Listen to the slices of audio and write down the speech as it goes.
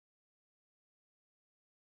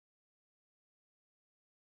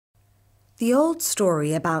The old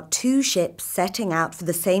story about two ships setting out for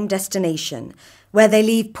the same destination, where they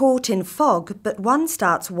leave port in fog but one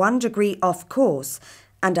starts 1 degree off course,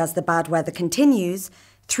 and as the bad weather continues,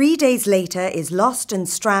 3 days later is lost and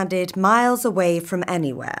stranded miles away from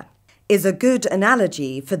anywhere, is a good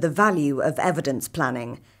analogy for the value of evidence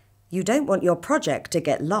planning. You don't want your project to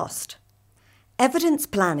get lost. Evidence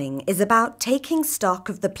planning is about taking stock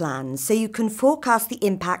of the plan so you can forecast the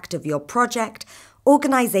impact of your project,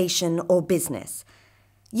 organisation or business.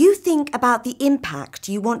 You think about the impact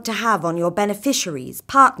you want to have on your beneficiaries,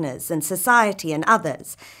 partners and society and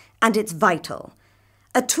others, and it's vital.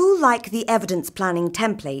 A tool like the evidence planning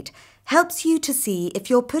template helps you to see if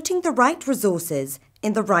you're putting the right resources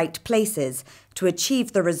in the right places to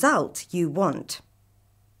achieve the result you want.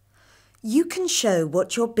 You can show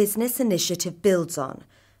what your business initiative builds on,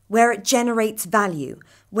 where it generates value,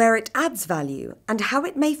 where it adds value, and how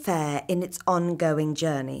it may fare in its ongoing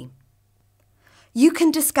journey. You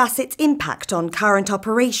can discuss its impact on current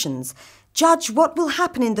operations, judge what will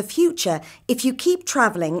happen in the future if you keep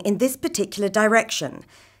travelling in this particular direction,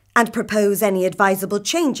 and propose any advisable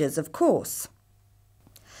changes, of course.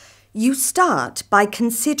 You start by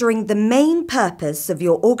considering the main purpose of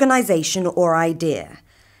your organisation or idea.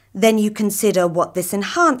 Then you consider what this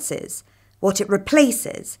enhances, what it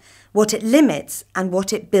replaces, what it limits, and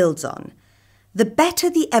what it builds on. The better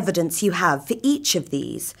the evidence you have for each of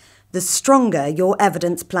these, the stronger your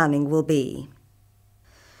evidence planning will be.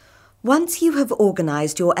 Once you have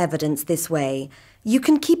organised your evidence this way, you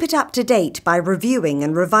can keep it up to date by reviewing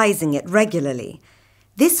and revising it regularly.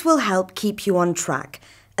 This will help keep you on track,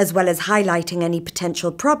 as well as highlighting any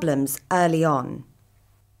potential problems early on.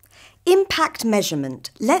 Impact measurement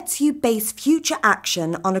lets you base future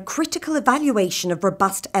action on a critical evaluation of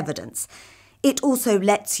robust evidence. It also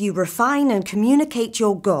lets you refine and communicate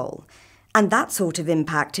your goal, and that sort of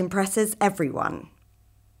impact impresses everyone.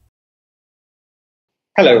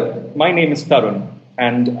 Hello, my name is Tarun,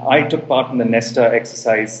 and I took part in the Nesta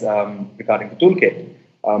exercise regarding the toolkit.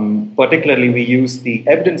 Particularly, we use the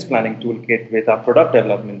evidence planning toolkit with our product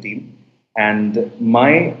development team, and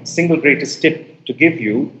my single greatest tip to give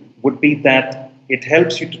you would be that it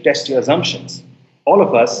helps you to test your assumptions. All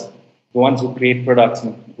of us, the ones who create products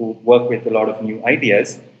and who work with a lot of new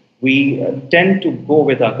ideas, we tend to go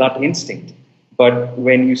with our gut instinct. But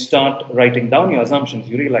when you start writing down your assumptions,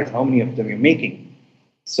 you realize how many of them you're making.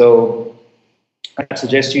 So I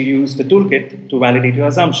suggest you use the toolkit to validate your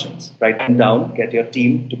assumptions. Write them down, get your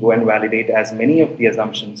team to go and validate as many of the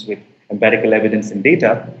assumptions with empirical evidence and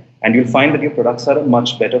data, and you'll find that your products are a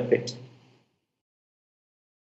much better fit.